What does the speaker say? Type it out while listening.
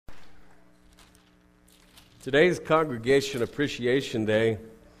Today's Congregation Appreciation Day,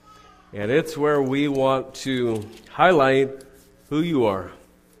 and it's where we want to highlight who you are.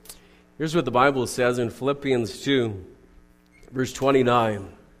 Here's what the Bible says in Philippians 2, verse 29.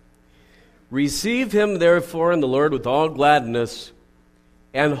 Receive him therefore in the Lord with all gladness,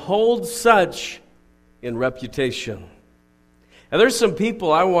 and hold such in reputation. And there's some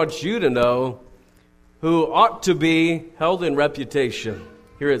people I want you to know who ought to be held in reputation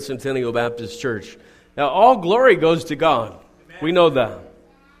here at Centennial Baptist Church. Now, all glory goes to God. Amen. We know that.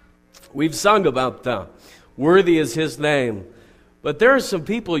 We've sung about that. Worthy is his name. But there are some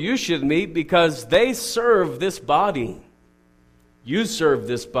people you should meet because they serve this body. You serve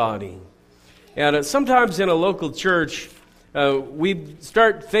this body. And sometimes in a local church, we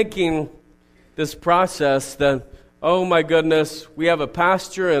start thinking this process that, oh my goodness, we have a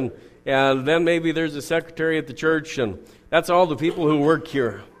pastor and then maybe there's a secretary at the church, and that's all the people who work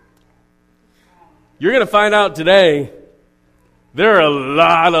here. You're going to find out today there are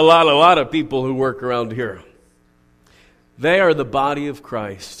a lot of people who work around here. They are the body of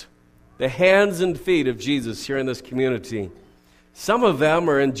Christ, the hands and feet of Jesus here in this community. Some of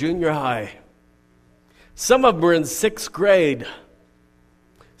them are in junior high. Some of them are in 6th grade.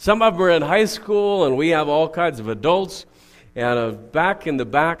 Some of them are in high school, and we have all kinds of adults. And back in the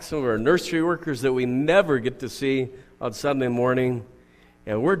back, some of our nursery workers that we never get to see on Sunday morning.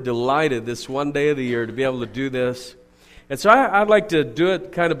 And we're delighted this one day of the year to be able to do this. And so I'd like to do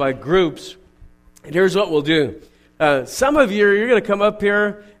it kind of by groups. And here's what we'll do. Some of you, you're going to come up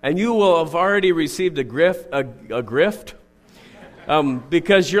here, and you will have already received a grift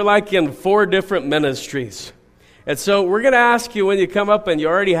because you're like in 4 different ministries. And so we're going to ask you when you come up and you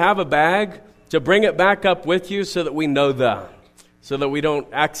already have a bag to bring it back up with you so that we know that, so that we don't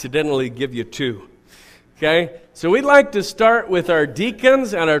accidentally give you 2. Okay? So we'd like to start with our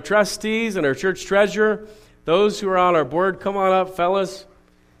deacons and our trustees and our church treasurer. Those who are on our board, come on up, fellas.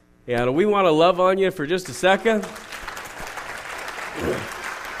 And we want to love on you for just a second.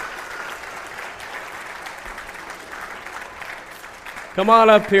 Come on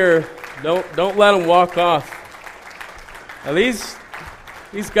up here. Don't let them walk off. Now these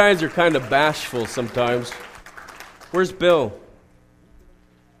guys are kind of bashful sometimes. Where's Bill?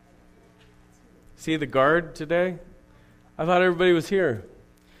 See the guard today? I thought everybody was here.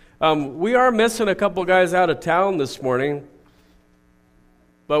 We are missing a couple guys out of town this morning.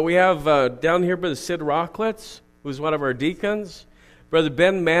 But we have down here Brother Sid Rocklitz, who's one of our deacons. Brother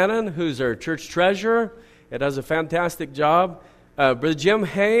Ben Mannon, who's our church treasurer. It does a fantastic job. Brother Jim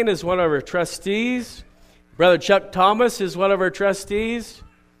Hain is one of our trustees. Brother Chuck Thomas is one of our trustees.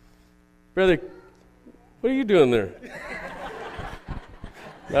 Brother, what are you doing there?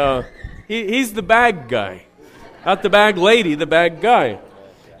 He's the bag guy. Not the bag lady, the bag guy.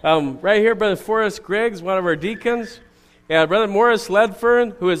 Right here, Brother Forrest Griggs, one of our deacons. And Brother Morris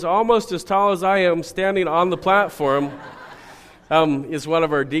Ledfern, who is almost as tall as I am, standing on the platform, is one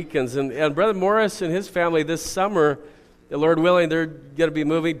of our deacons. And Brother Morris and his family this summer, Lord willing, they're going to be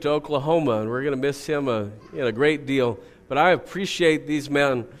moving to Oklahoma, and we're going to miss him a great deal. But I appreciate these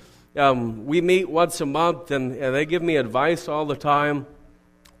men. We meet once a month, and they give me advice all the time.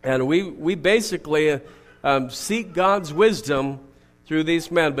 And we basically seek God's wisdom through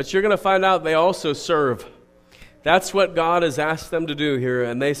these men. But you're going to find out they also serve. That's what God has asked them to do here,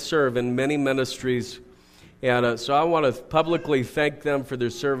 and they serve in many ministries. And so I want to publicly thank them for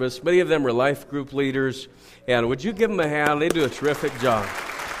their service. Many of them are life group leaders. And would you give them a hand? They do a terrific job.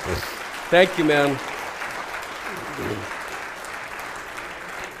 Thank you, man.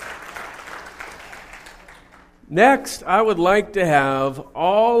 Next, I would like to have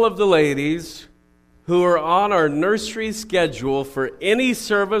all of the ladies who are on our nursery schedule for any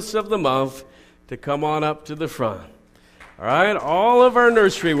service of the month to come on up to the front. All right, all of our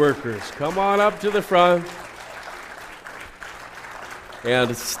nursery workers, come on up to the front.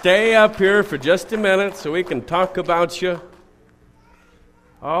 And stay up here for just a minute so we can talk about you.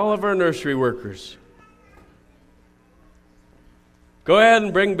 All of our nursery workers. Go ahead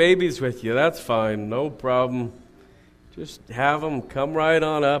and bring babies with you. That's fine. No problem. Just have them come right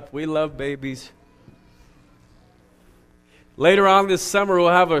on up. We love babies. Later on this summer, we'll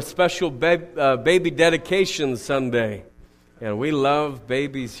have a special baby dedication Sunday. And we love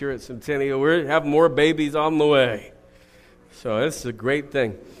babies here at Centennial. We have more babies on the way. So this is a great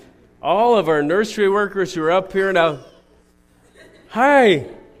thing. All of our nursery workers who are up here now. Hi,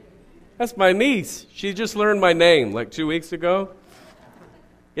 that's my niece. She just learned my name like 2 weeks ago.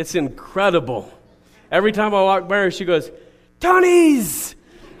 It's incredible. Every time I walk by her, she goes, Tony's!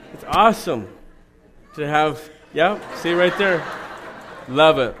 It's awesome to have, yeah, see right there.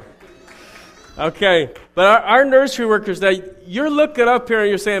 Love it. Okay, but our nursery workers, now you're looking up here and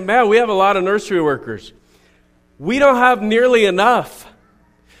you're saying, man, we have a lot of nursery workers. We don't have nearly enough.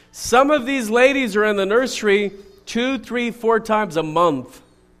 Some of these ladies are in the nursery 2, 3, 4 times a month.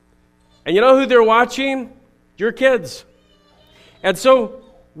 And you know who they're watching? Your kids. And so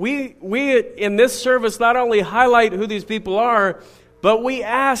we in this service not only highlight who these people are, but we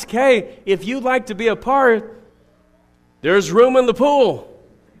ask, hey, if you'd like to be a part, there's room in the pool.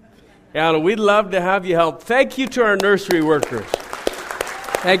 And we'd love to have you help. Thank you to our nursery workers.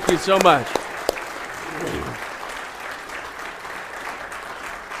 Thank you so much.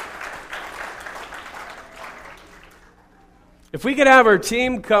 If we could have our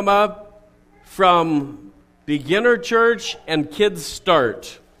team come up from Beginner Church and Kids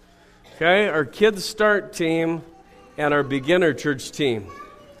Start. Okay, our Kids Start team and our Beginner Church team.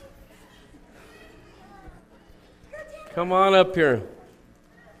 Come on up here.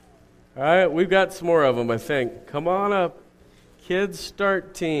 All right, we've got some more of them, I think. Come on up. Kids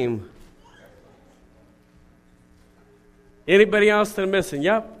Start team. Anybody else that I'm missing?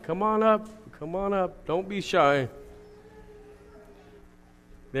 Yep, come on up. Come on up. Don't be shy.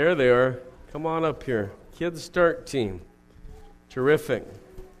 There they are. Come on up here. Kids Start team. Terrific.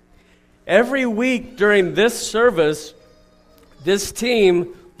 Every week during this service, this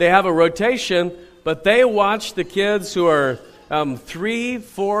team, they have a rotation, but they watch the kids who are 3,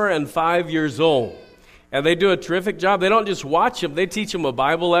 4, and 5 years old. And they do a terrific job. They don't just watch them. They teach them a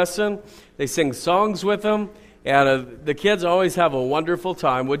Bible lesson. They sing songs with them. And the kids always have a wonderful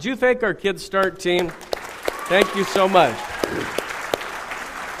time. Would you thank our Kids Start team? Thank you so much.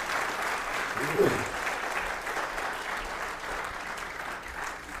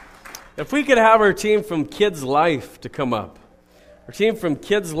 If we could have our team from Kids Life to come up. Our team from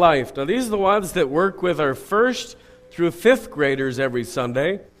Kids Life. Now, these are the ones that work with our 1st through 5th graders every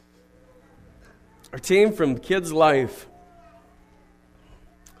Sunday. Our team from Kids Life.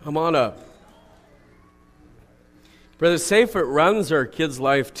 Come on up. Brother Seyfert runs our Kids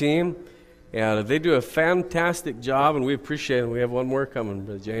Life team, and they do a fantastic job, and we appreciate it. We have one more coming,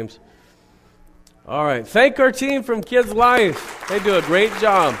 Brother James. All right. Thank our team from Kids Life. They do a great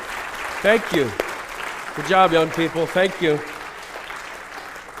job. Thank you. Good job, young people. Thank you.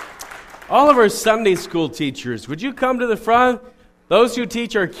 All of our Sunday school teachers, would you come to the front? Those who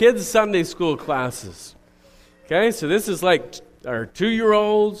teach our kids' Sunday school classes. Okay, so this is like our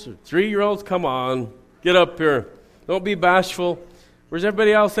 2-year-olds or 3-year-olds. Come on, get up here. Don't be bashful. Where's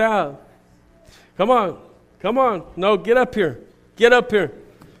everybody else at? Come on. Come on. No, get up here. Get up here.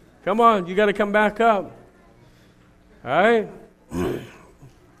 Come on, you got to come back up. All right?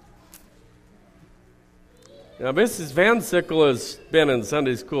 Now, Mrs. Van Sickle has been in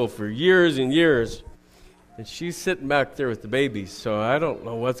Sunday school for years and years, and she's sitting back there with the babies, so I don't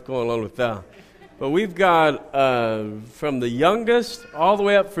know what's going on with that. But we've got from the youngest all the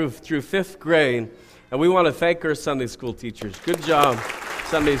way up through 5th grade, and we want to thank our Sunday school teachers. Good job,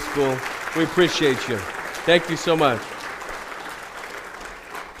 Sunday school. We appreciate you. Thank you so much.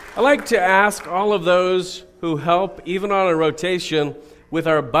 I'd like to ask all of those who help, even on a rotation, with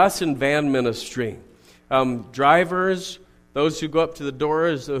our bus and van ministry. Drivers, those who go up to the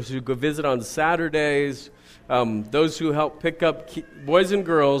doors, those who go visit on Saturdays, those who help pick up boys and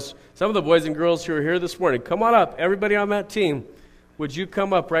girls. Some of the boys and girls who are here this morning, come on up. Everybody on that team, would you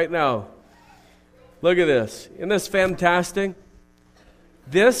come up right now? Look at this. Isn't this fantastic?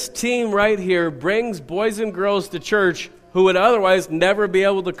 This team right here brings boys and girls to church who would otherwise never be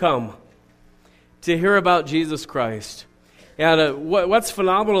able to come to hear about Jesus Christ. And what's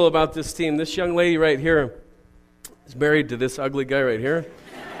phenomenal about this team, this young lady right here is married to this ugly guy right here.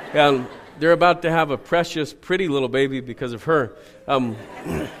 And they're about to have a precious, pretty little baby because of her.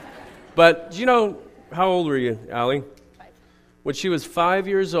 But do you know, how old were you, Allie? 5. When she was 5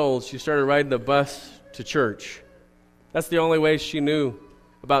 years old, she started riding the bus to church. That's the only way she knew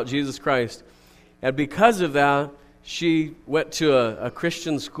about Jesus Christ. And because of that, she went to a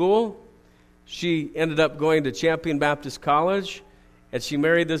Christian school. She ended up going to Champion Baptist College, and she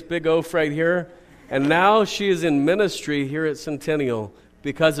married this big oaf right here. And now she is in ministry here at Centennial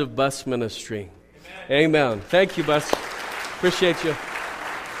because of bus ministry. Amen. Thank you, bus. Appreciate you.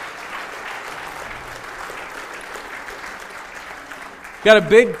 Got a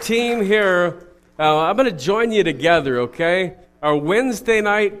big team here. I'm going to join you together, okay? Our Wednesday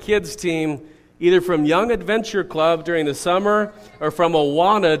night kids team, either from Young Adventure Club during the summer or from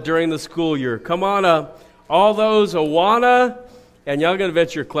Awana during the school year. Come on up. All those Awana and Young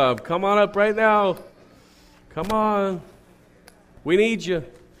Adventure Club, come on up right now. Come on. We need you.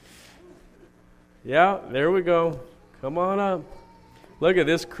 Yeah, there we go. Come on up. Look at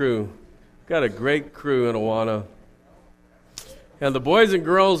this crew. Got a great crew in Awana. And the boys and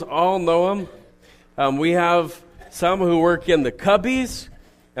girls all know them. We have some who work in the Cubbies,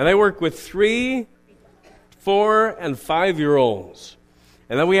 and they work with 3, 4, and 5-year-olds.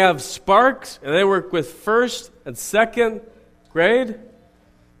 And then we have Sparks, and they work with first and second grade,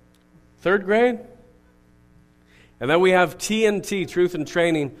 third grade. And then we have TNT, Truth and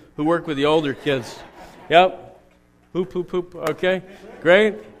Training, who work with the older kids. Yep. Hoop, hoop, hoop. Okay.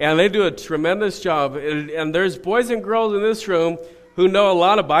 Great. And they do a tremendous job. And there's boys and girls in this room who know a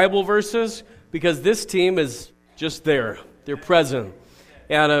lot of Bible verses because this team is just there. They're present.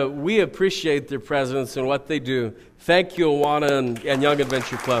 And we appreciate their presence and what they do. Thank you, Awana and Young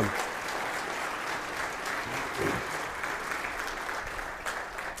Adventure Club.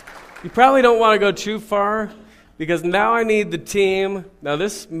 You probably don't want to go too far because now I need the team. Now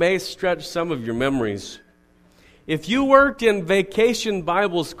this may stretch some of your memories. If you worked in Vacation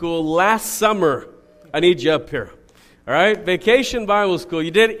Bible School last summer, I need you up here. All right? Vacation Bible School,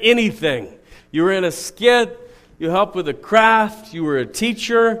 you did anything. You were in a skit, you helped with a craft, you were a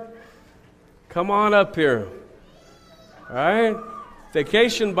teacher. Come on up here. All right?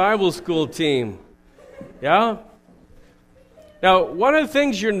 Vacation Bible School team. Yeah? Now, one of the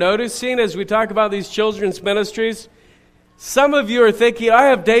things you're noticing as we talk about these children's ministries, some of you are thinking, I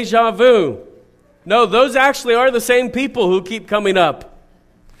have deja vu. No, those actually are the same people who keep coming up.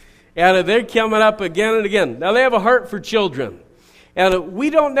 And they're coming up again and again. Now, they have a heart for children. And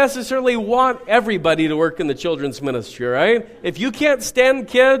we don't necessarily want everybody to work in the children's ministry, right? If you can't stand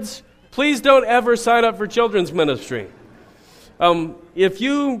kids, please don't ever sign up for children's ministry. If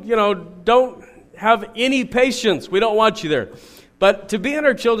you don't have any patience, we don't want you there. But to be in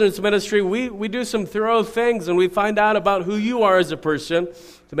our children's ministry, we do some thorough things, and we find out about who you are as a person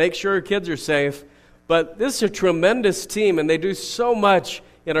to make sure our kids are safe. But this is a tremendous team, and they do so much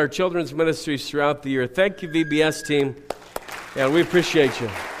in our children's ministries throughout the year. Thank you, VBS team, and we appreciate you.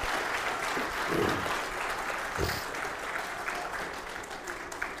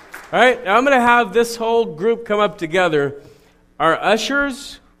 All right, now I'm going to have this whole group come up together. Our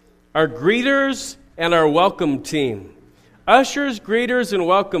ushers, our greeters, and our welcome team. Ushers, greeters, and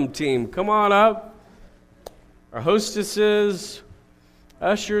welcome team. Come on up. Our hostesses,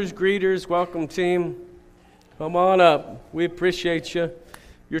 ushers, greeters, welcome team. Come on up. We appreciate you.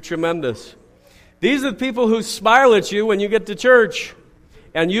 You're tremendous. These are the people who smile at you when you get to church.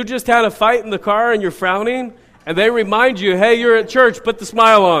 And you just had a fight in the car and you're frowning. And they remind you, hey, you're at church, put the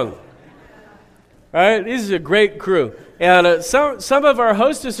smile on. All right? This is a great crew. And some of our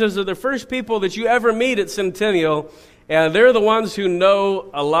hostesses are the first people that you ever meet at Centennial. And they're the ones who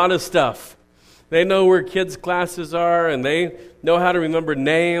know a lot of stuff. They know where kids' classes are, and they know how to remember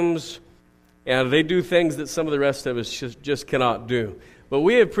names, and they do things that some of the rest of us just cannot do. But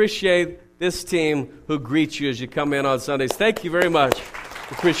we appreciate this team who greets you as you come in on Sundays. Thank you very much.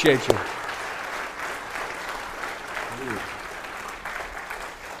 Appreciate you.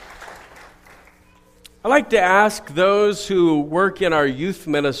 I'd like to ask those who work in our youth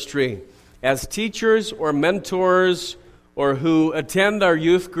ministry as teachers or mentors or who attend our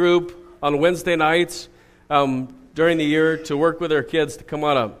youth group on Wednesday nights during the year to work with our kids to come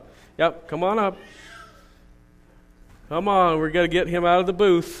on up. Yep, come on up. Come on, we're going to get him out of the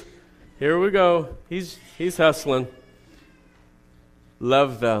booth. Here we go. He's hustling.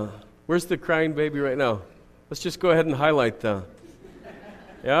 Love that. Where's the crying baby right now? Let's just go ahead and highlight that.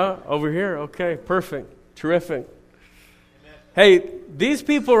 Yeah, over here. Okay, perfect. Terrific. Amen. Hey, these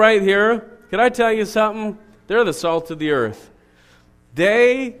people right here, can I tell you something? They're the salt of the earth.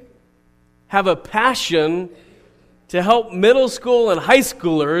 They have a passion to help middle school and high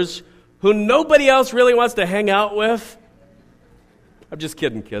schoolers who nobody else really wants to hang out with. I'm just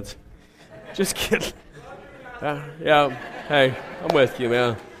kidding, kids. Just kidding. Yeah, hey, I'm with you,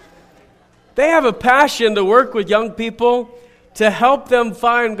 man. They have a passion to work with young people to help them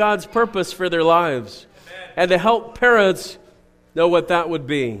find God's purpose for their lives and to help parents know what that would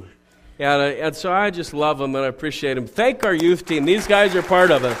be. And so I just love them and I appreciate them. Thank our youth team. These guys are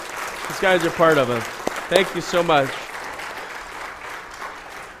part of it. These guys are part of it. Thank you so much.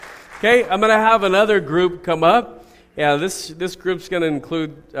 Okay, I'm going to have another group come up. Yeah, this group's going to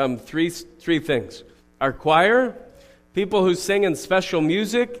include three things. Our choir, people who sing in special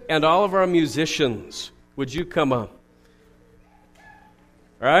music, and all of our musicians. Would you come up?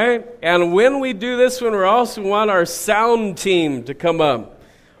 All right? And when we do this one, we also want our sound team to come up.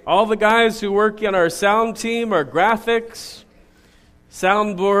 All the guys who work in our sound team, our graphics,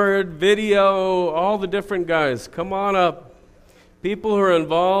 soundboard, video, all the different guys, come on up. People who are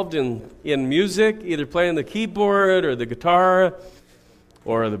involved in music, either playing the keyboard or the guitar,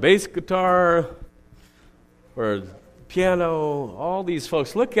 or the bass guitar, or piano, all these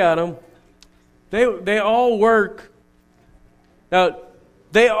folks. Look at them. They all work. Now,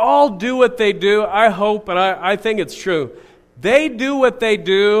 they all do what they do, I hope, and I think it's true. They do what they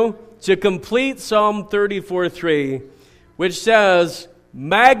do to complete Psalm 34:3, which says,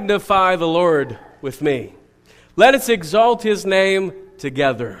 "Magnify the Lord with me. Let us exalt his name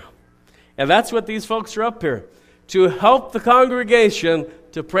together." And that's what these folks are up here, to help the congregation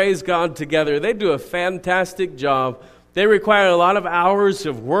to praise God together. They do a fantastic job. They require a lot of hours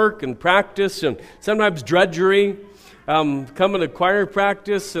of work and practice and sometimes drudgery. Coming to choir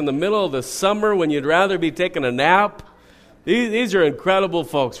practice in the middle of the summer when you'd rather be taking a nap. These are incredible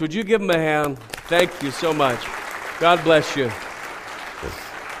folks. Would you give them a hand? Thank you so much. God bless you.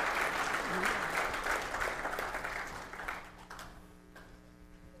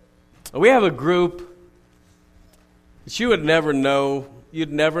 We have a group that you would never know.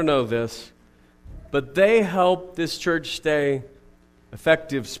 You'd never know this. But they help this church stay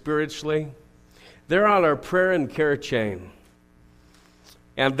effective spiritually. They're on our prayer and care chain.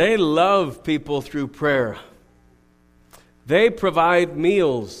 And they love people through prayer. They provide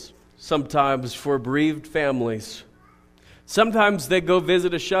meals sometimes for bereaved families. Sometimes they go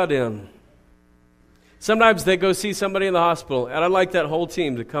visit a shut-in. Sometimes they go see somebody in the hospital. And I'd like that whole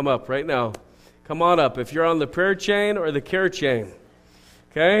team to come up right now. Come on up if you're on the prayer chain or the care chain.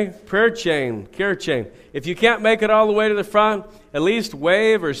 Okay? Prayer chain, care chain. If you can't make it all the way to the front, at least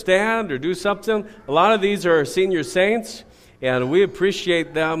wave or stand or do something. A lot of these are senior saints, and we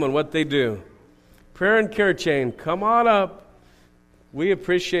appreciate them and what they do. Prayer and care chain, come on up. We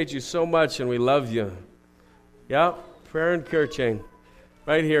appreciate you so much, and we love you. Yeah, prayer and care chain.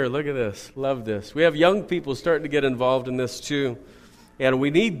 Right here, look at this. Love this. We have young people starting to get involved in this too, and we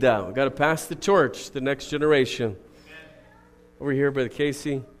need them. We've got to pass the torch to the next generation. Over here, Brother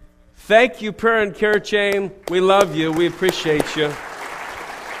Casey. Thank you, prayer and care chain. We love you. We appreciate you.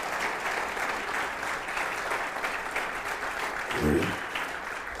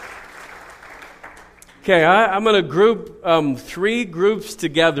 Okay, I'm going to group 3 groups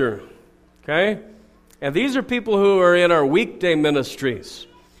together. Okay? And these are people who are in our weekday ministries.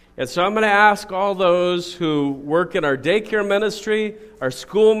 And so I'm going to ask all those who work in our daycare ministry, our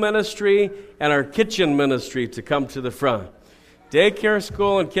school ministry, and our kitchen ministry to come to the front. Daycare,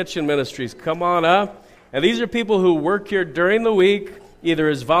 school, and kitchen ministries, come on up. And these are people who work here during the week, either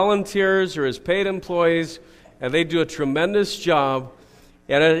as volunteers or as paid employees, and they do a tremendous job.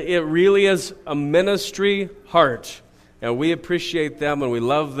 And it really is a ministry heart. And we appreciate them and we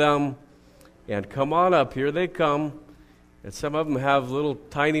love them. And come on up, here they come. And some of them have little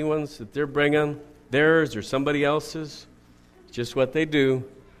tiny ones that they're bringing, theirs or somebody else's. It's just what they do.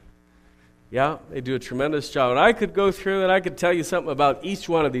 Yeah, they do a tremendous job. And I could go through and I could tell you something about each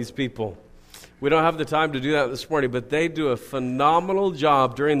one of these people. We don't have the time to do that this morning, but they do a phenomenal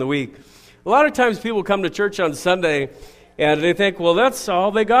job during the week. A lot of times people come to church on Sunday and they think, well, that's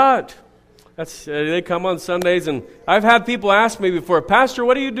all they got. They come on Sundays, and I've had people ask me before, Pastor,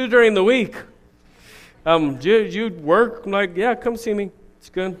 what do you do during the week? Do you work? I'm like, yeah, come see me. It's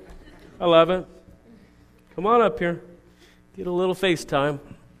good. I love it. Come on up here. Get a little FaceTime.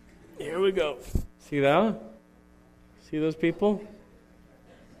 Here we go. See that? See those people?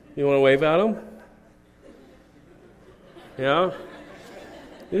 You want to wave at them? Yeah?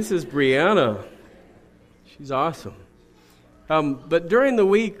 This is Brianna. She's awesome. But during the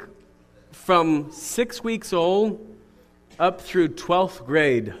week, from 6 weeks old up through 12th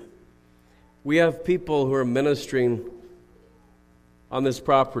grade, we have people who are ministering on this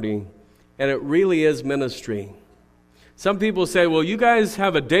property, and it really is ministry. Some people say, well, you guys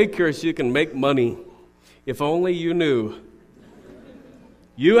have a daycare so you can make money. If only you knew.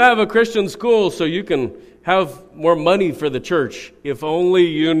 You have a Christian school so you can have more money for the church. If only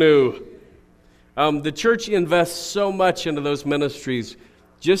you knew. The church invests so much into those ministries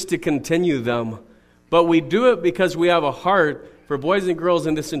just to continue them. But we do it because we have a heart for boys and girls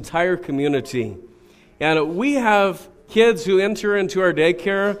in this entire community. And we have kids who enter into our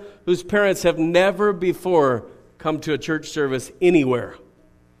daycare whose parents have never before come to a church service anywhere.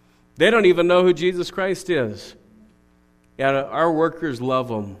 They don't even know who Jesus Christ is. And our workers love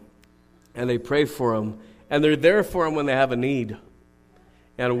them, and they pray for them, and they're there for them when they have a need.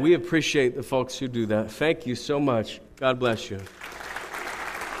 And we appreciate the folks who do that. Thank you so much. God bless you.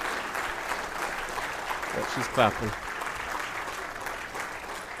 Yeah, she's clapping.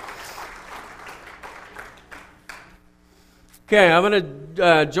 Okay, I'm going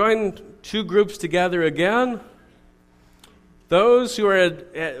to join 2 groups together again. Those who are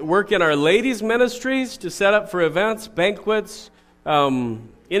at work in our ladies' ministries to set up for events, banquets,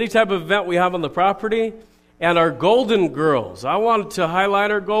 any type of event we have on the property. And our Golden Girls. I want to highlight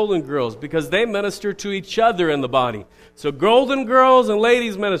our Golden Girls because they minister to each other in the body. So Golden Girls and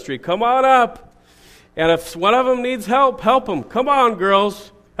Ladies Ministry, come on up. And if one of them needs help, help them. Come on,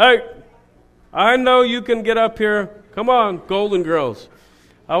 girls. Hey, I know you can get up here. Come on, Golden Girls.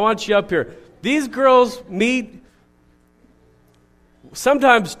 I want you up here. These girls meet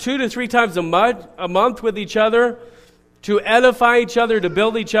sometimes 2 to 3 times a month with each other to edify each other, to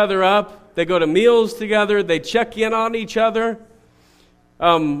build each other up. They go to meals together. They check in on each other.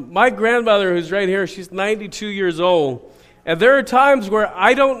 My grandmother, who's right here, she's 92 years old. And there are times where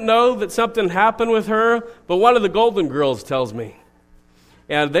I don't know that something happened with her, but one of the Golden Girls tells me.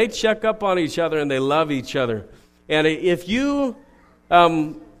 And they check up on each other and they love each other. And if you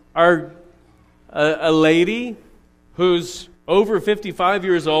are a lady who's over 55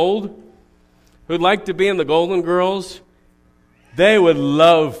 years old, who'd like to be in the Golden Girls, they would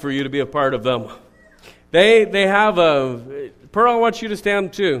love for you to be a part of them. They have Pearl, I want you to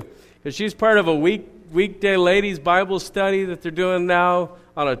stand too, because she's part of a weekday ladies Bible study that they're doing now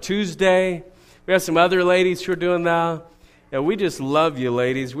on a Tuesday. We have some other ladies who are doing that. And we just love you,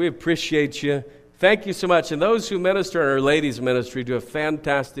 ladies. We appreciate you. Thank you so much. And those who minister in our ladies ministry do a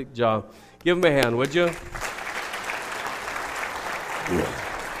fantastic job. Give them a hand, would you?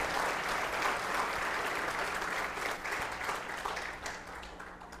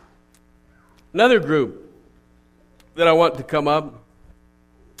 Another group that I want to come up,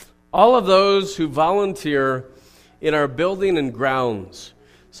 all of those who volunteer in our building and grounds.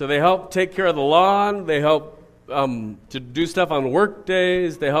 So they help take care of the lawn, they help to do stuff on work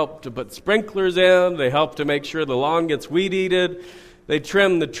days, they help to put sprinklers in, they help to make sure the lawn gets weed-eated, they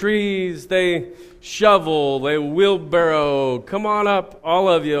trim the trees, they shovel, they wheelbarrow. Come on up, all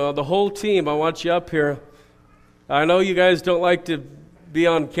of you, the whole team, I want you up here. I know you guys don't like to be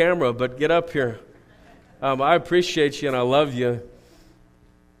on camera, but get up here. I appreciate you and I love you.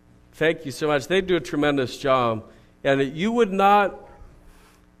 Thank you so much. They do a tremendous job. And you wouldn't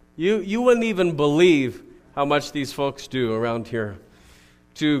even believe how much these folks do around here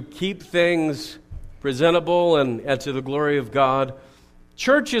to keep things presentable and to the glory of God.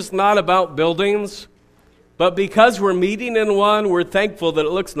 Church is not about buildings, but because we're meeting in one, we're thankful that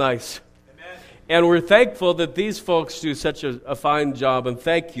it looks nice. And we're thankful that these folks do such a fine job. And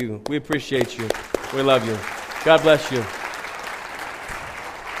thank you. We appreciate you. We love you. God bless you.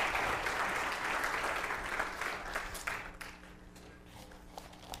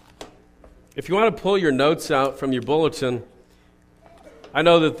 If you want to pull your notes out from your bulletin, I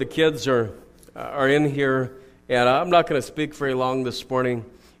know that the kids are in here. And I'm not going to speak very long this morning.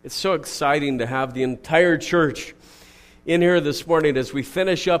 It's so exciting to have the entire church in here this morning as we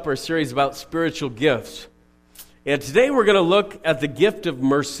finish up our series about spiritual gifts. And today we're going to look at the gift of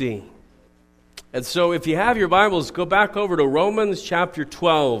mercy. And so if you have your Bibles, go back over to Romans chapter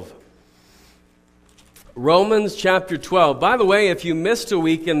 12. Romans chapter 12. By the way, if you missed a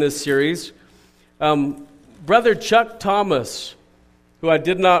week in this series, Brother Chuck Thomas, who I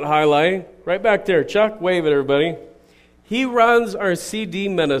did not highlight, right back there. Chuck, wave at everybody. He runs our CD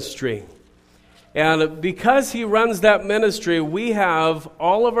ministry. And because he runs that ministry, we have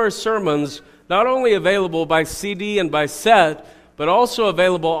all of our sermons not only available by CD and by set, but also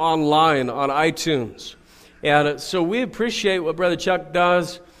available online on iTunes. And so we appreciate what Brother Chuck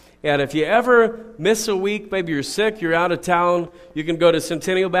does. And if you ever miss a week, maybe you're sick, you're out of town, you can go to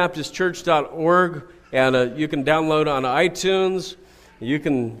centennialbaptistchurch.org and you can download on iTunes. You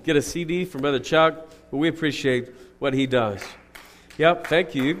can get a CD from Brother Chuck. But we appreciate what he does. Yep,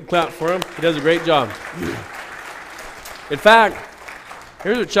 thank you. You can clap for him. He does a great job. In fact,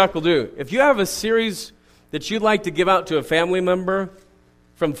 here's what Chuck will do. If you have a series that you'd like to give out to a family member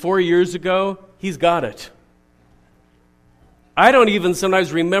from 4 years ago, he's got it. I don't even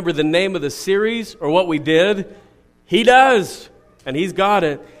sometimes remember the name of the series or what we did. He does, and he's got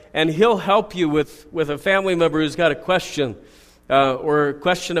it. And he'll help you with a family member who's got a question or a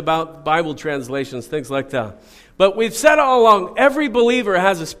question about Bible translations, things like that. But we've said all along, every believer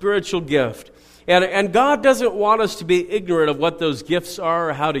has a spiritual gift. And God doesn't want us to be ignorant of what those gifts are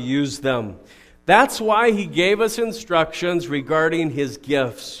or how to use them. That's why He gave us instructions regarding His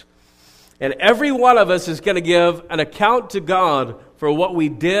gifts. And every one of us is going to give an account to God for what we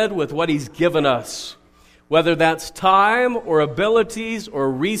did with what He's given us. Whether that's time or abilities or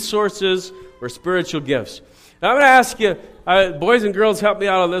resources or spiritual gifts. Now I'm going to ask you, boys and girls, help me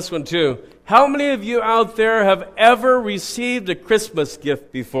out on this one too. How many of you out there have ever received a Christmas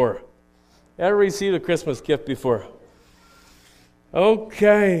gift before? Ever received a Christmas gift before?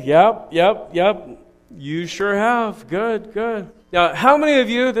 Okay, yep. You sure have. Good, good. Now, how many of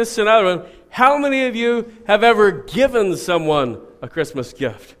you, this is another one, how many of you have ever given someone a Christmas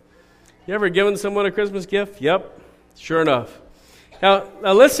gift? You ever given someone a Christmas gift? Yep, sure enough. Now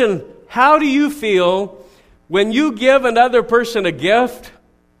listen, how do you feel when you give another person a gift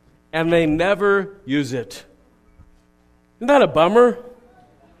and they never use it? Isn't that a bummer?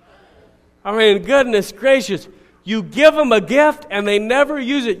 I mean, goodness gracious. You give them a gift and they never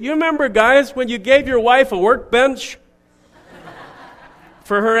use it. You remember, guys, when you gave your wife a workbench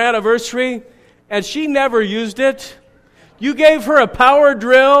for her anniversary and she never used it? You gave her a power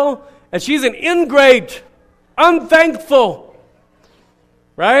drill and she's an ingrate, unthankful.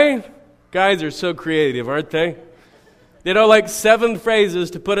 Right? Guys are so creative, aren't they? They know like 7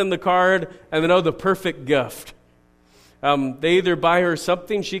 phrases to put in the card and they know the perfect gift. They either buy her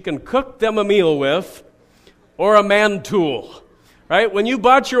something she can cook them a meal with or a man tool. Right? When you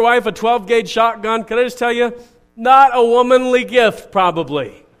bought your wife a 12-gauge shotgun, can I just tell you, not a womanly gift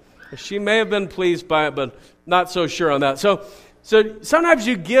probably. She may have been pleased by it, but not so sure on that. So sometimes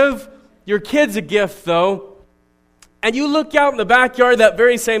you give your kids a gift, though, and you look out in the backyard that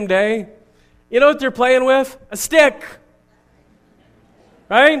very same day. You know what they're playing with? A stick.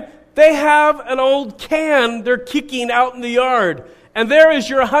 Right? They have an old can they're kicking out in the yard. And there is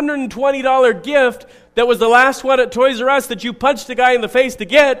your $120 gift that was the last one at Toys R Us that you punched a guy in the face to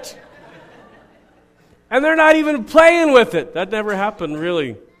get. And they're not even playing with it. That never happened,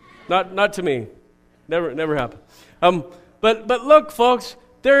 really. Not to me. Never happened. But look, folks,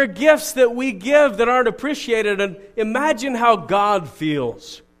 there are gifts that we give that aren't appreciated. And imagine how God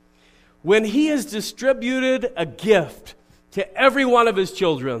feels when He has distributed a gift to every one of His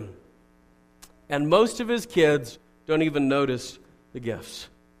children. And most of His kids don't even notice the gifts.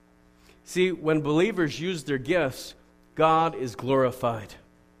 See, when believers use their gifts, God is glorified.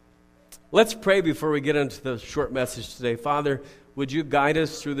 Let's pray before we get into the short message today. Father, would you guide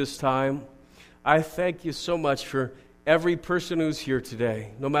us through this time? I thank you so much for every person who's here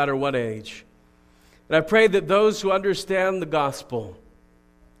today, no matter what age. And I pray that those who understand the gospel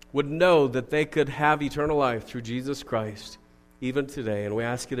would know that they could have eternal life through Jesus Christ, even today. And we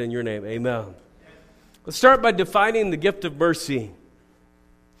ask it in your name. Amen. Let's start by defining the gift of mercy.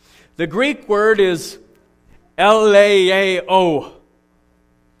 The Greek word is eleo.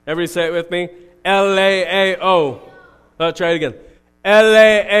 Everybody say it with me. Eleo. Let's try it again.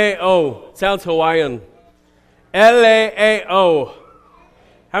 Eleo. Sounds Hawaiian. Eleo.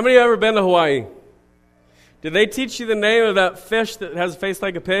 How many have ever been to Hawaii? Did they teach you the name of that fish that has a face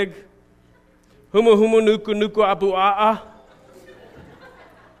like a pig? Humu humu nuku nuku apu a'a.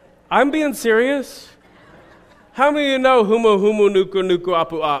 I'm being serious. How many of you know humu humu nuku nuku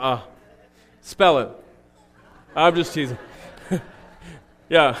apu a'a? Spell it. I'm just teasing.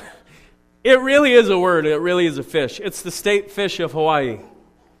 Yeah. It really is a word. It really is a fish. It's the state fish of Hawaii.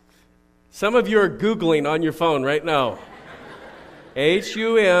 Some of you are Googling on your phone right now.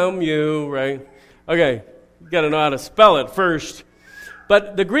 H-U-M-U, right? Okay, you got to know how to spell it first.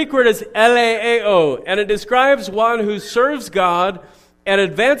 But the Greek word is eleo, and it describes one who serves God and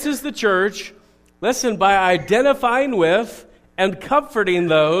advances the church, listen, by identifying with and comforting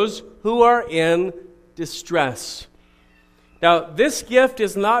those who are in distress. Now, this gift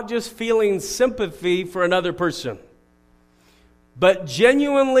is not just feeling sympathy for another person, but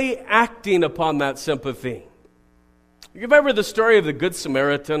genuinely acting upon that sympathy. You remember the story of the Good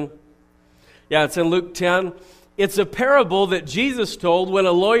Samaritan? Yeah, it's in Luke 10. It's a parable that Jesus told when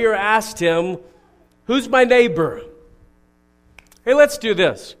a lawyer asked him, "Who's my neighbor?" Hey, let's do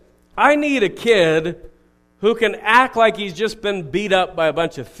this. I need a kid who can act like he's just been beat up by a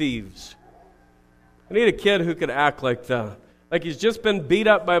bunch of thieves. I need a kid who can act like that. Like he's just been beat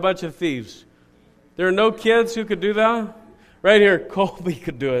up by a bunch of thieves. There are no kids who could do that? Right here, Colby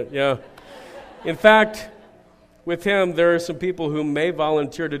could do it, yeah. In fact, with him, there are some people who may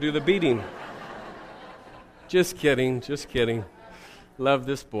volunteer to do the beating. Just kidding, just kidding. Love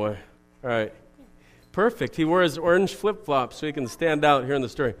this boy. All right. Perfect. He wears orange flip-flops so he can stand out here in the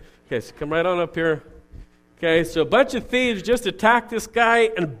story. Okay, so come right on up here. Okay, so a bunch of thieves just attacked this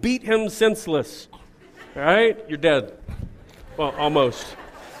guy and beat him senseless. All right? You're dead. Well, almost.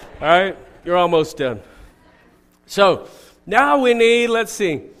 All right? You're almost dead. So, now we need, let's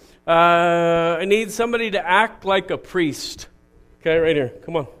see. I need somebody to act like a priest. Okay, right here.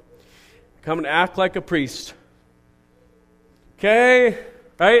 Come on. Come and act like a priest. Okay,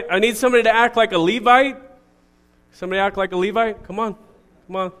 right? I need somebody to act like a Levite. Somebody act like a Levite? Come on.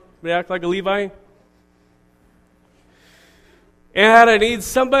 Come on. Somebody act like a Levite. And I need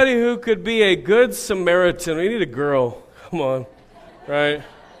somebody who could be a good Samaritan. We need a girl. Come on. Right?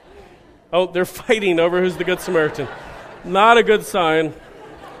 Oh, they're fighting over who's the Good Samaritan. Not a good sign.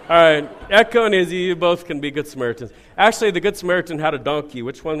 All right, Echo and Izzy, you both can be Good Samaritans. Actually, the Good Samaritan had a donkey.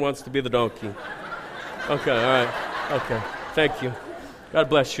 Which one wants to be the donkey? Okay, all right. Okay, thank you. God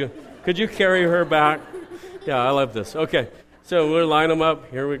bless you. Could you carry her back? Yeah, I love this. Okay, so we'll line them up.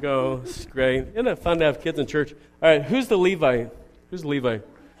 Here we go. It's great. Isn't it fun to have kids in church? All right, who's the Levite? Who's the Levite?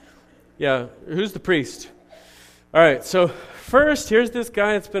 Yeah, who's the priest? All right, so first, here's this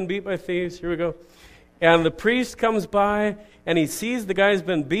guy that's been beat by thieves. Here we go. And the priest comes by, and he sees the guy's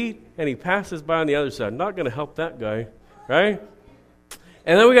been beat, and he passes by on the other side. Not going to help that guy, right?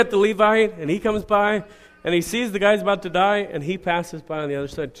 And then we got the Levite, and he comes by, and he sees the guy's about to die, and he passes by on the other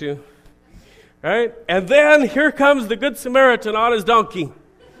side too. Right? And then here comes the Good Samaritan on his donkey.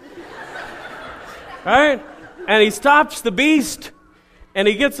 Right? And he stops the beast, and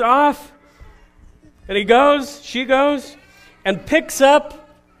he gets off, and she goes, and picks up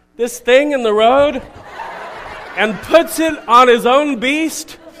this thing in the road, and puts it on his own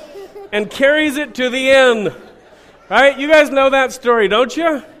beast, and carries it to the inn. Right? You guys know that story, don't you?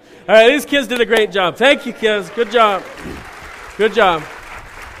 All right, these kids did a great job. Thank you, kids. Good job. Good job.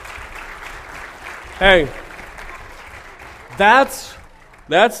 Hey, that's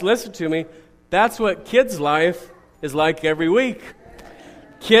listen to me. That's what kids' life is like every week.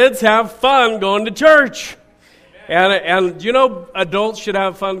 Kids have fun going to church. And you know, adults should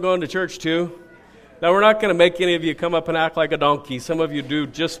have fun going to church too. Now, we're not going to make any of you come up and act like a donkey. Some of you do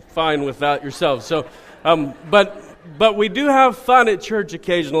just fine with that yourselves. So, but we do have fun at church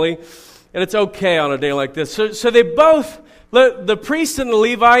occasionally, and it's okay on a day like this. So they both, the priest and the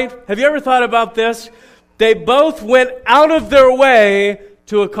Levite, have you ever thought about this? They both went out of their way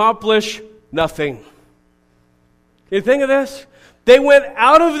to accomplish nothing. Can you think of this? They went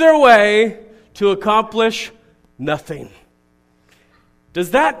out of their way to accomplish nothing.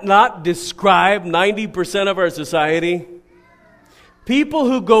 Does that not describe 90% of our society? People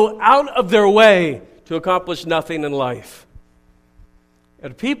who go out of their way to accomplish nothing in life.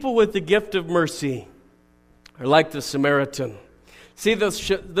 And people with the gift of mercy are like the Samaritan. See,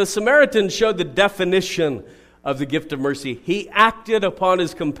 the Samaritan showed the definition of the gift of mercy. He acted upon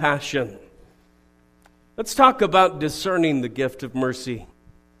his compassion. Let's talk about discerning the gift of mercy.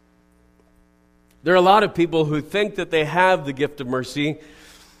 There are a lot of people who think that they have the gift of mercy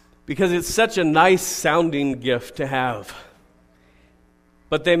because it's such a nice sounding gift to have.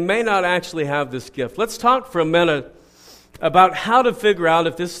 But they may not actually have this gift. Let's talk for a minute about how to figure out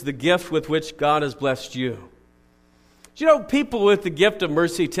if this is the gift with which God has blessed you. Do you know, people with the gift of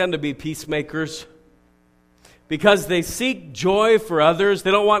mercy tend to be peacemakers because they seek joy for others. They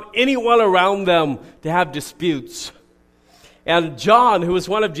don't want anyone around them to have disputes. And John, who was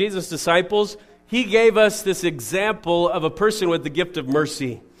one of Jesus' disciples, he gave us this example of a person with the gift of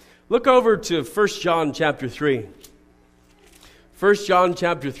mercy. Look over to 1 John chapter 3. 1 John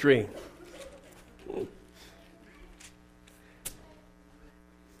chapter 3.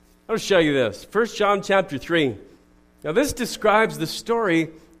 I'll show you this. 1 John chapter 3. Now this describes the story,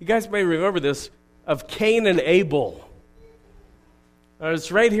 you guys may remember this, of Cain and Abel.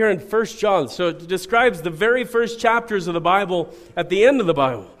 It's right here in 1 John. So it describes the very first chapters of the Bible at the end of the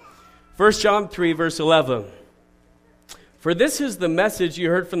Bible. 1 John 3, verse 11. For this is the message you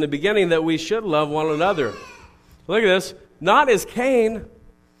heard from the beginning, that we should love one another. Look at this. Not as Cain,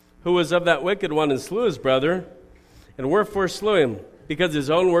 who was of that wicked one and slew his brother. And wherefore slew him? Because his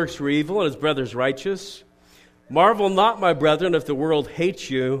own works were evil and his brother's righteous. Marvel not, my brethren, if the world hates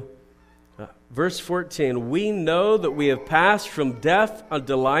you. Verse 14. We know that we have passed from death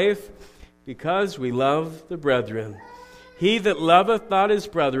unto life because we love the brethren. He that loveth not his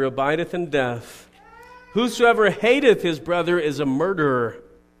brother abideth in death. Whosoever hateth his brother is a murderer.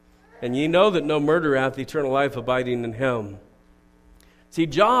 And ye know that no murderer hath eternal life abiding in him. See,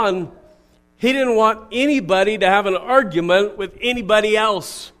 John, he didn't want anybody to have an argument with anybody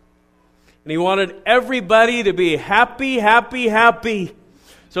else. And he wanted everybody to be happy, happy, happy.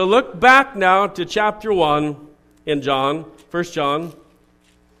 So look back now to chapter 1 in John, 1 John.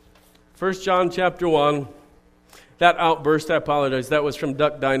 1 John chapter 1. That outburst, I apologize, that was from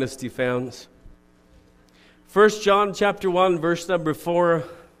Duck Dynasty fans. 1 John chapter 1, verse number 4.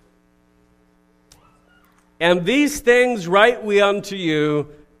 And these things write we unto you,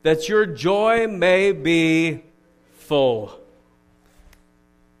 that your joy may be full.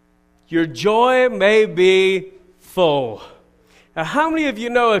 Your joy may be full. Now, how many of you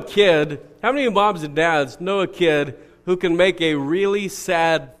know a kid, how many moms and dads know a kid who can make a really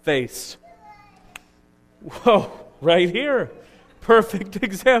sad face? Whoa, right here. Perfect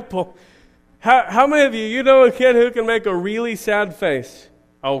example. How many of you know a kid who can make a really sad face?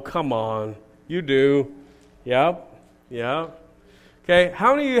 Oh, come on. You do. Yep. Yeah. Okay,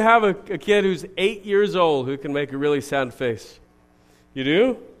 how many of you have a kid who's 8 years old who can make a really sad face? You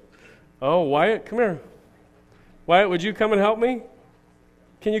do? Oh, Wyatt, come here. Wyatt, would you come and help me?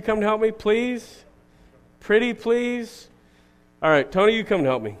 Can you come and help me, please? Pretty, please? All right, Tony, you come and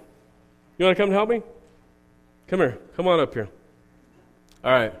help me. You want to come and help me? Come here. Come on up here.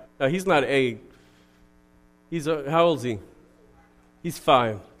 All right. Now, he's not 8. He's, how old is he? He's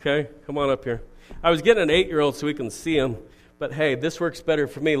 5, okay? Come on up here. I was getting an 8-year-old so we can see him, but hey, this works better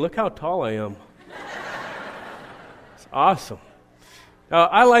for me. Look how tall I am. It's awesome. Now,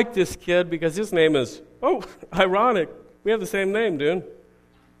 I like this kid because his name is, ironic. We have the same name, dude. Isn't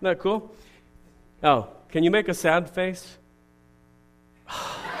that cool? Oh, can you make a sad face?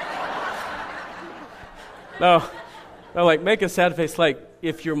 No, like make a sad face like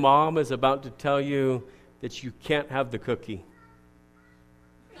if your mom is about to tell you that you can't have the cookie.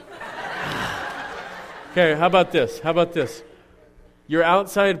 Okay, how about this? You're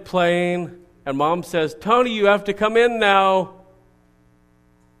outside playing, and mom says, Tony, you have to come in now.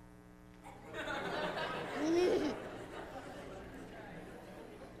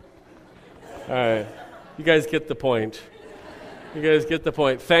 All right, you guys get the point.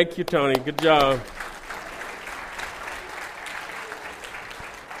 Thank you, Tony. Good job.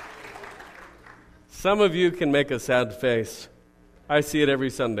 Some of you can make a sad face. I see it every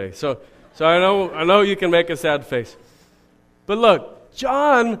Sunday. So I know you can make a sad face. But look,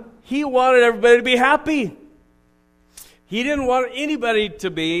 John, he wanted everybody to be happy. He didn't want anybody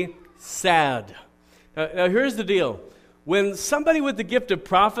to be sad. Now here's the deal. When somebody with the gift of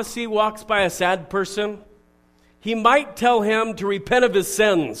prophecy walks by a sad person, he might tell him to repent of his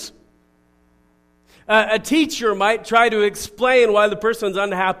sins. A teacher might try to explain why the person's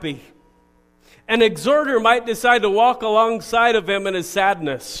unhappy. An exhorter might decide to walk alongside of him in his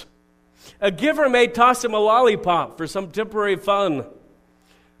sadness. A giver may toss him a lollipop for some temporary fun.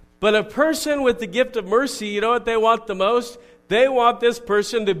 But a person with the gift of mercy, you know what they want the most? They want this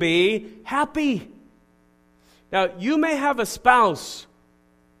person to be happy. Now, you may have a spouse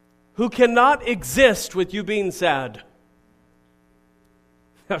who cannot exist with you being sad.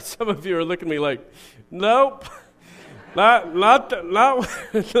 Now, some of you are looking at me like, nope, not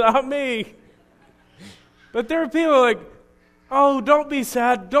me. But there are people like, oh, don't be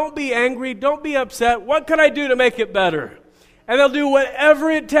sad, don't be angry, don't be upset. What can I do to make it better? And they'll do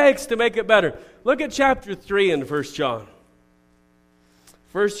whatever it takes to make it better. Look at chapter 3 in 1 John.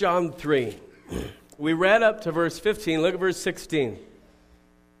 1 John 3. We read up to verse 15. Look at verse 16.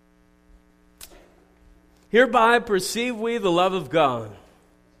 Hereby perceive we the love of God,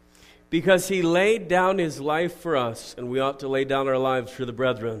 because he laid down his life for us, and we ought to lay down our lives for the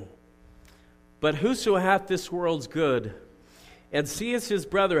brethren. But whoso hath this world's good, and seeth his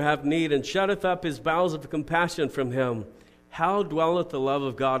brother have need, and shutteth up his bowels of compassion from him, how dwelleth the love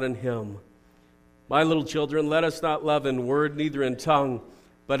of God in him? My little children, let us not love in word, neither in tongue,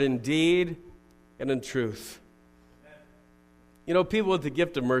 but in deed and in truth. You know, people with the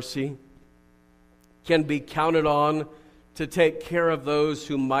gift of mercy can be counted on to take care of those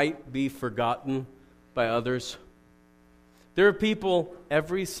who might be forgotten by others. There are people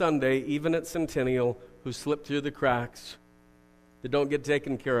every Sunday, even at Centennial, who slip through the cracks that don't get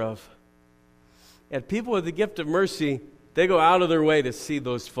taken care of. And people with the gift of mercy, they go out of their way to see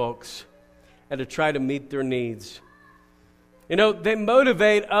those folks and to try to meet their needs. You know, they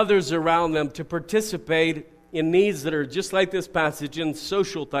motivate others around them to participate in needs that are just like this passage, in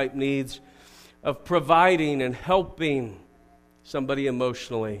social type needs of providing and helping somebody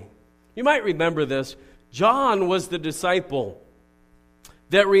emotionally. You might remember this. John was the disciple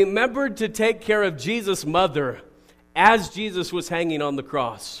that remembered to take care of Jesus' mother as Jesus was hanging on the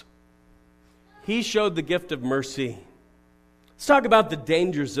cross. He showed the gift of mercy. Let's talk about the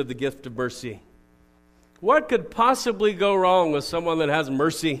dangers of the gift of mercy. What could possibly go wrong with someone that has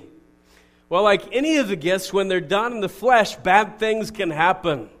mercy? Well, like any of the gifts, when they're done in the flesh, bad things can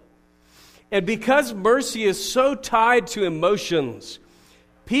happen. And because mercy is so tied to emotions,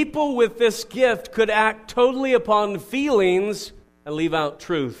 people with this gift could act totally upon feelings and leave out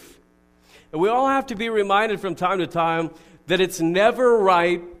truth. And we all have to be reminded from time to time that it's never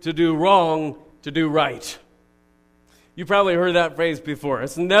right to do wrong to do right. You probably heard that phrase before.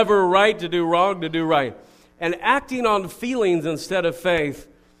 It's never right to do wrong to do right. And acting on feelings instead of faith,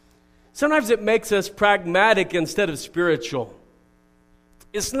 sometimes it makes us pragmatic instead of spiritual.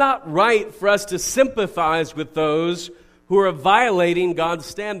 It's not right for us to sympathize with those who are violating God's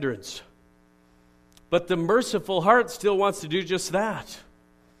standards. But the merciful heart still wants to do just that.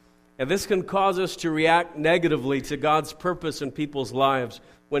 And this can cause us to react negatively to God's purpose in people's lives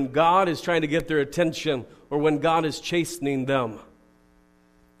when God is trying to get their attention or when God is chastening them.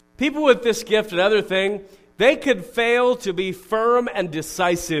 People with this gift, another thing, they could fail to be firm and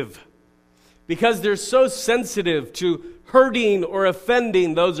decisive because they're so sensitive to hurting or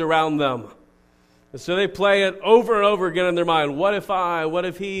offending those around them. And so they play it over and over again in their mind. What if I? What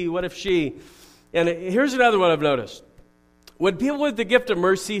if he? What if she? And here's another one I've noticed. When people with the gift of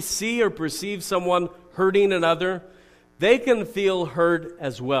mercy see or perceive someone hurting another, they can feel hurt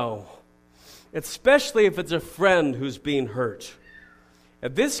as well, especially if it's a friend who's being hurt.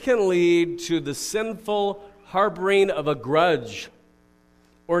 And this can lead to the sinful harboring of a grudge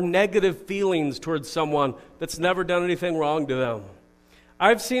or negative feelings towards someone that's never done anything wrong to them.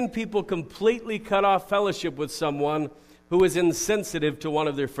 I've seen people completely cut off fellowship with someone who is insensitive to one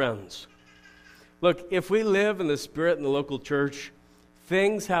of their friends. Look, if we live in the Spirit in the local church,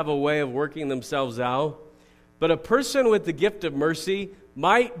 things have a way of working themselves out. But a person with the gift of mercy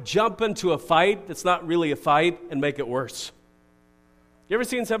might jump into a fight that's not really a fight and make it worse. You ever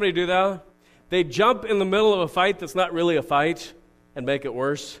seen somebody do that? They jump in the middle of a fight that's not really a fight and make it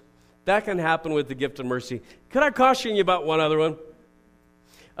worse. That can happen with the gift of mercy. Could I caution you about one other one?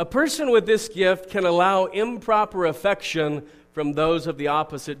 A person with this gift can allow improper affection from those of the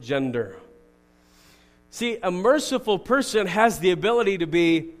opposite gender. See, a merciful person has the ability to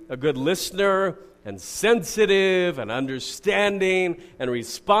be a good listener and sensitive and understanding and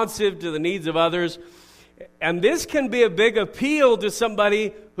responsive to the needs of others. And this can be a big appeal to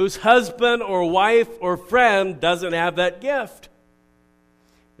somebody whose husband or wife or friend doesn't have that gift.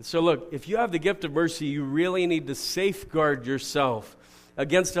 And so look, if you have the gift of mercy, you really need to safeguard yourself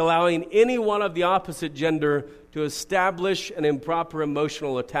against allowing anyone of the opposite gender to establish an improper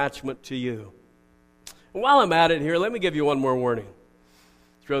emotional attachment to you. And while I'm at it here, let me give you one more warning.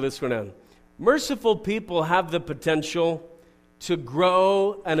 Throw this one in. Merciful people have the potential to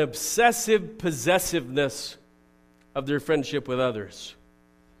grow an obsessive possessiveness of their friendship with others.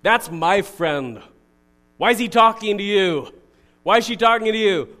 That's my friend. Why is he talking to you? Why is she talking to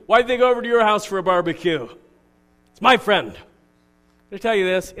you? Why did they go over to your house for a barbecue? It's my friend. Let me tell you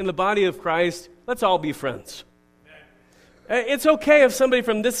this, in the body of Christ, let's all be friends. It's okay if somebody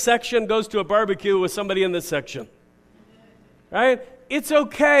from this section goes to a barbecue with somebody in this section. Right? It's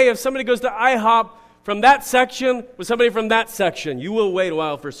okay if somebody goes to IHOP from that section with somebody from that section. You will wait a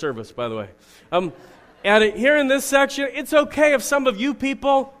while for service, by the way. And here in this section, it's okay if some of you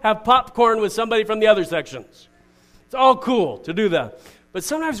people have popcorn with somebody from the other sections. It's all cool to do that. But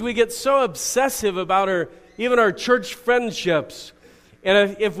sometimes we get so obsessive about even our church friendships.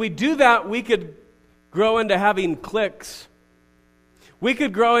 And if we do that, we could grow into having cliques. We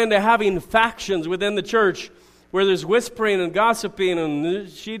could grow into having factions within the church where there's whispering and gossiping and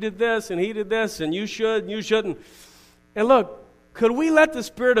she did this and he did this and you should and you shouldn't. And look, could we let the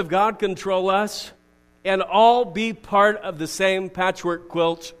Spirit of God control us and all be part of the same patchwork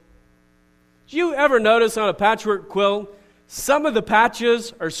quilt? Do you ever notice on a patchwork quilt, some of the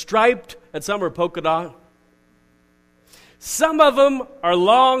patches are striped and some are polka dot? Some of them are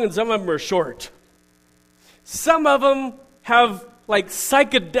long and some of them are short. Some of them have like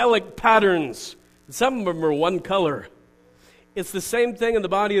psychedelic patterns. Some of them are one color. It's the same thing in the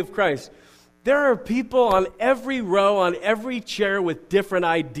body of Christ. There are people on every row, on every chair with different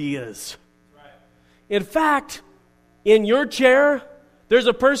ideas. In fact, in your chair, there's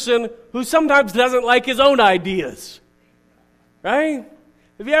a person who sometimes doesn't like his own ideas. Right?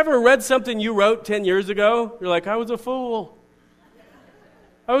 Have you ever read something you wrote 10 years ago? You're like, I was a fool.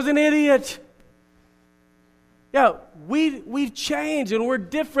 I was an idiot. Yeah, we've changed and we're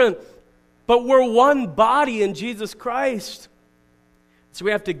different, but we're one body in Jesus Christ. So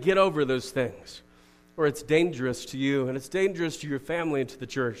we have to get over those things, or it's dangerous to you and it's dangerous to your family and to the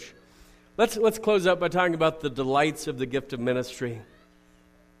church. Let's close up by talking about the delights of the gift of ministry.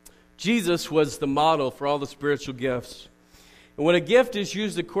 Jesus was the model for all the spiritual gifts. And when a gift is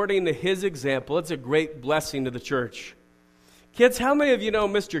used according to his example, it's a great blessing to the church. Kids, how many of you know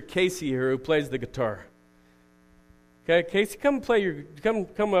Mr. Casey here who plays the guitar? Okay, Casey,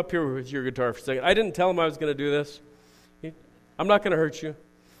 come up here with your guitar for a second. I didn't tell him I was going to do this. I'm not going to hurt you.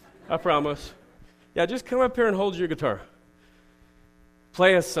 I promise. Yeah, just come up here and hold your guitar.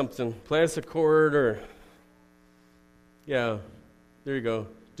 Play us something. Play us a chord or... Yeah, there you go.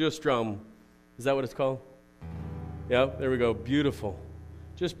 Do a strum. Is that what it's called? Yeah, there we go. Beautiful.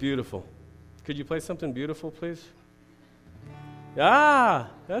 Just beautiful. Could you play something beautiful, please? Ah,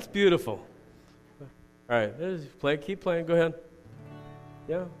 that's beautiful. All right, keep playing. Go ahead.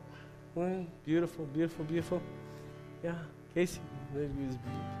 Yeah, beautiful, beautiful, beautiful. Yeah, Casey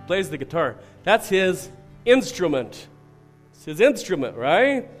plays the guitar. That's his instrument. It's his instrument,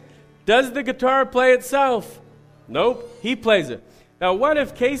 right? Does the guitar play itself? Nope, he plays it. Now, what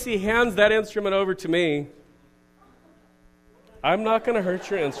if Casey hands that instrument over to me? I'm not going to hurt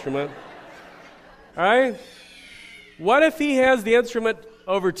your instrument. All right? What if he hands the instrument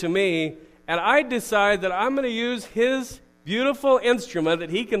over to me, and I decide that I'm going to use his beautiful instrument that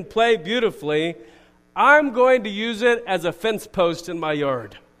he can play beautifully? I'm going to use it as a fence post in my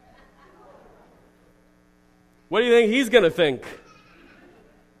yard. What do you think he's going to think?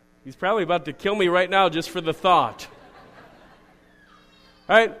 He's probably about to kill me right now just for the thought.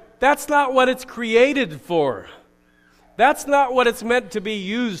 All right? That's not what it's created for. That's not what it's meant to be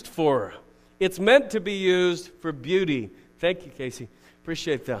used for. It's meant to be used for beauty. Thank you, Casey.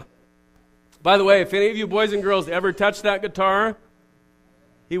 Appreciate that. By the way, if any of you boys and girls ever touch that guitar,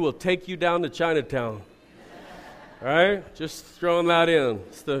 he will take you down to Chinatown. All right? Just throwing that in.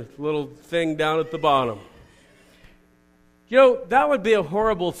 It's the little thing down at the bottom. You know, that would be a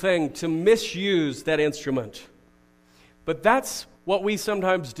horrible thing to misuse that instrument. But that's what we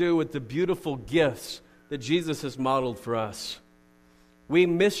sometimes do with the beautiful gifts that Jesus has modeled for us. We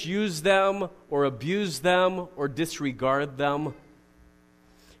misuse them or abuse them or disregard them.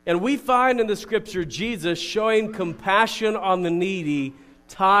 And we find in the Scripture Jesus showing compassion on the needy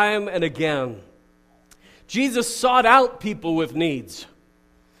time and again. Jesus sought out people with needs.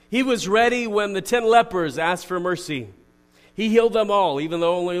 He was ready when the 10 lepers asked for mercy. He healed them all, even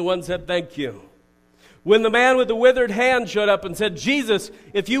though only one said thank you. When the man with the withered hand showed up and said, Jesus,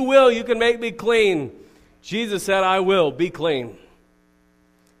 if you will, you can make me clean. Jesus said, I will, be clean.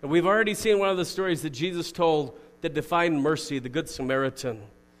 And we've already seen one of the stories that Jesus told that defined mercy, the Good Samaritan.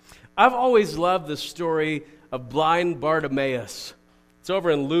 I've always loved the story of blind Bartimaeus. It's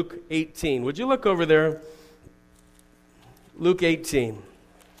over in Luke 18. Would you look over there? Luke 18.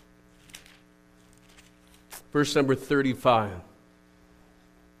 Verse number 35.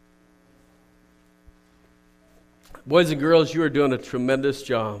 Boys and girls, you are doing a tremendous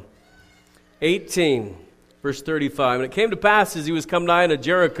job. 18, verse 35. And it came to pass as he was come nigh unto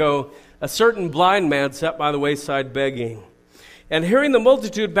Jericho, a certain blind man sat by the wayside begging. And hearing the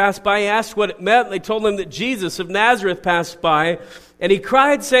multitude pass by, he asked what it meant. And they told him that Jesus of Nazareth passed by. And he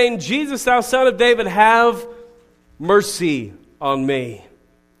cried, saying, Jesus, thou son of David, have mercy on me.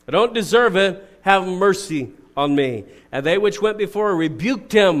 I don't deserve it. Have mercy on me. And they which went before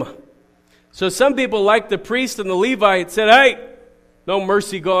rebuked him. So some people, like the priest and the Levite, said, hey, no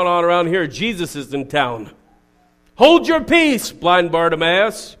mercy going on around here. Jesus is in town. Hold your peace, blind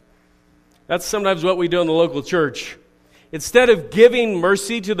Bartimaeus. That's sometimes what we do in the local church. Instead of giving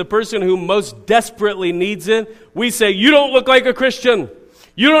mercy to the person who most desperately needs it, we say, you don't look like a Christian.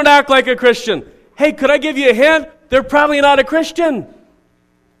 You don't act like a Christian. Hey, could I give you a hint? They're probably not a Christian.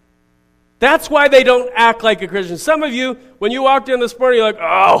 That's why they don't act like a Christian. Some of you, when you walked in this morning, you're like,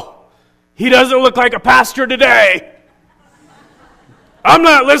 oh, he doesn't look like a pastor today. I'm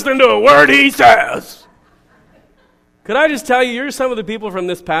not listening to a word he says. Could I just tell you, you're some of the people from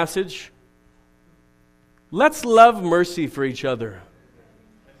this passage. Let's love mercy for each other.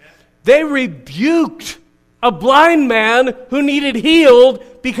 They rebuked a blind man who needed healed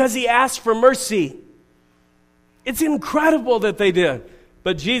because he asked for mercy. It's incredible that they did.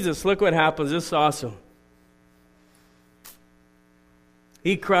 But Jesus, look what happens. This is awesome.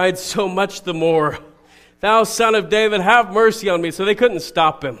 He cried so much the more, thou son of David, have mercy on me. So they couldn't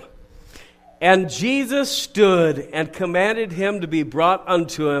stop him. And Jesus stood and commanded him to be brought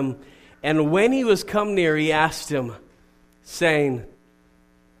unto him. And when he was come near, he asked him, saying,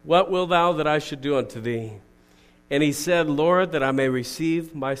 what wilt thou that I should do unto thee? And he said, Lord, that I may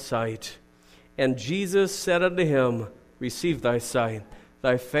receive my sight. And Jesus said unto him, receive thy sight.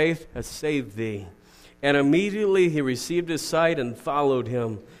 Thy faith has saved thee. And immediately he received his sight and followed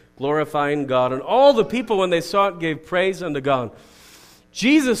him, glorifying God. And all the people, when they saw it, gave praise unto God.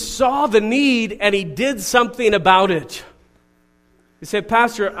 Jesus saw the need, and he did something about it. You say,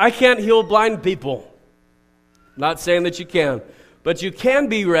 Pastor, I can't heal blind people. I'm not saying that you can. But you can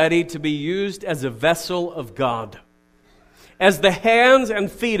be ready to be used as a vessel of God. As the hands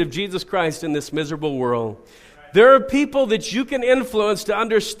and feet of Jesus Christ in this miserable world. There are people that you can influence to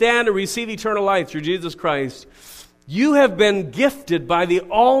understand and receive eternal life through Jesus Christ. You have been gifted by the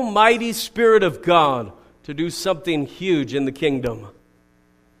Almighty Spirit of God to do something huge in the kingdom.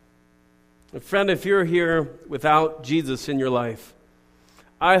 And friend, if you're here without Jesus in your life,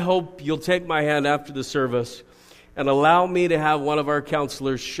 I hope you'll take my hand after the service and allow me to have one of our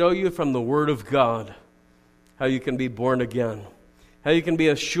counselors show you from the Word of God how you can be born again, how you can be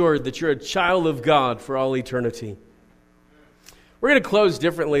assured that you're a child of God for all eternity. We're going to close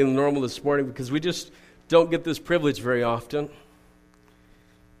differently than normal this morning because we just don't get this privilege very often.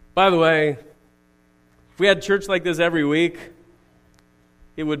 By the way, if we had church like this every week,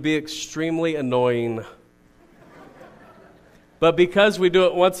 it would be extremely annoying. But because we do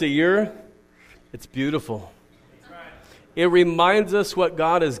it once a year, it's beautiful. It reminds us what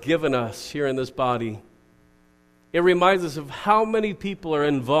God has given us here in this body. It reminds us of how many people are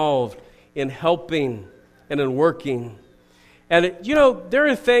involved in helping and in working. And there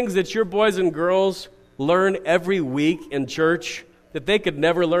are things that your boys and girls learn every week in church that they could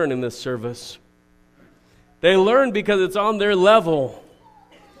never learn in this service. They learn because it's on their level,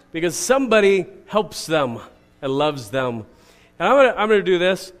 because somebody helps them and loves them. And I'm going to do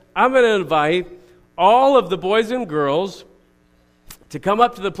this. I'm going to invite all of the boys and girls to come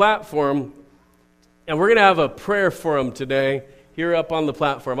up to the platform, and we're going to have a prayer for them today here up on the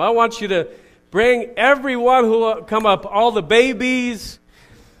platform. I want you to bring everyone who will come up, all the babies,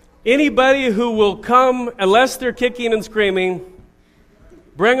 anybody who will come, unless they're kicking and screaming,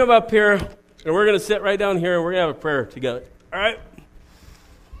 bring them up here, and we're going to sit right down here, and we're going to have a prayer together. All right?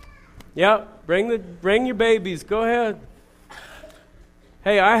 Yeah, bring your babies. Go ahead.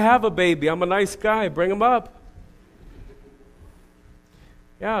 Hey, I have a baby. I'm a nice guy. Bring them up.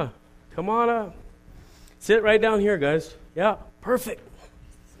 Yeah, come on up. Sit right down here, guys. Yeah, perfect.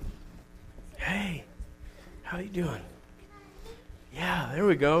 Hey, how you doing? Yeah, there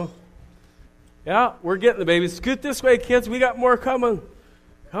we go. Yeah, we're getting the babies. Scoot this way, kids. We got more coming.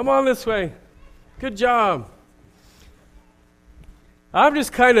 Come on this way. Good job. I'm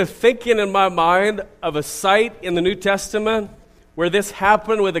just kind of thinking in my mind of a site in the New Testament where this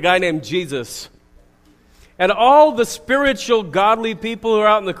happened with a guy named Jesus. And all the spiritual, godly people who are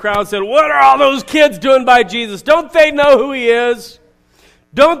out in the crowd said, "What are all those kids doing by Jesus? Don't they know who he is?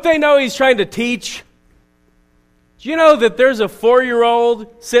 Don't they know he's trying to teach?" Do you know that there's a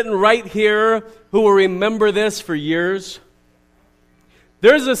 4-year-old sitting right here who will remember this for years?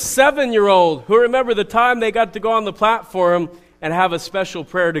 There's a 7-year-old who remember the time they got to go on the platform and have a special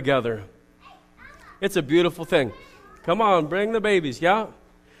prayer together. It's a beautiful thing. Come on, bring the babies, yeah?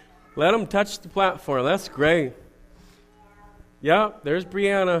 Let them touch the platform. That's great. Yeah, there's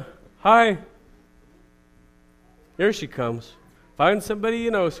Brianna. Hi. Here she comes. Find somebody you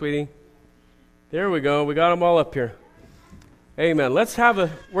know, sweetie. There we go. We got them all up here. Amen. We're going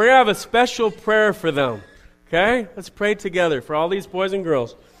to have a special prayer for them. Okay? Let's pray together for all these boys and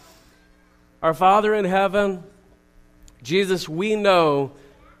girls. Our Father in heaven, Jesus, we know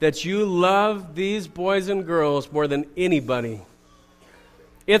that you love these boys and girls more than anybody.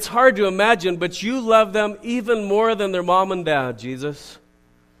 It's hard to imagine, but you love them even more than their mom and dad, Jesus.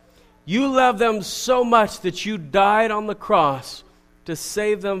 You love them so much that you died on the cross to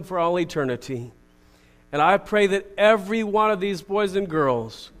save them for all eternity. And I pray that every one of these boys and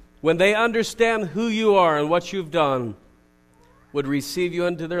girls, when they understand who you are and what you've done, would receive you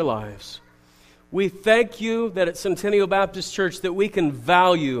into their lives. We thank you that at Centennial Baptist Church that we can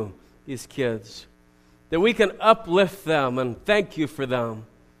value these kids, that we can uplift them and thank you for them.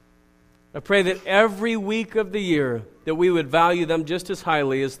 I pray that every week of the year that we would value them just as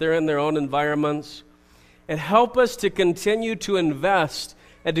highly as they're in their own environments, and help us to continue to invest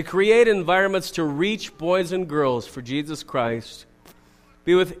and to create environments to reach boys and girls for Jesus Christ.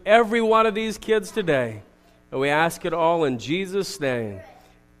 Be with every one of these kids today, and we ask it all in Jesus' name.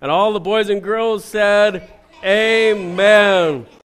 And all the boys and girls said, Amen.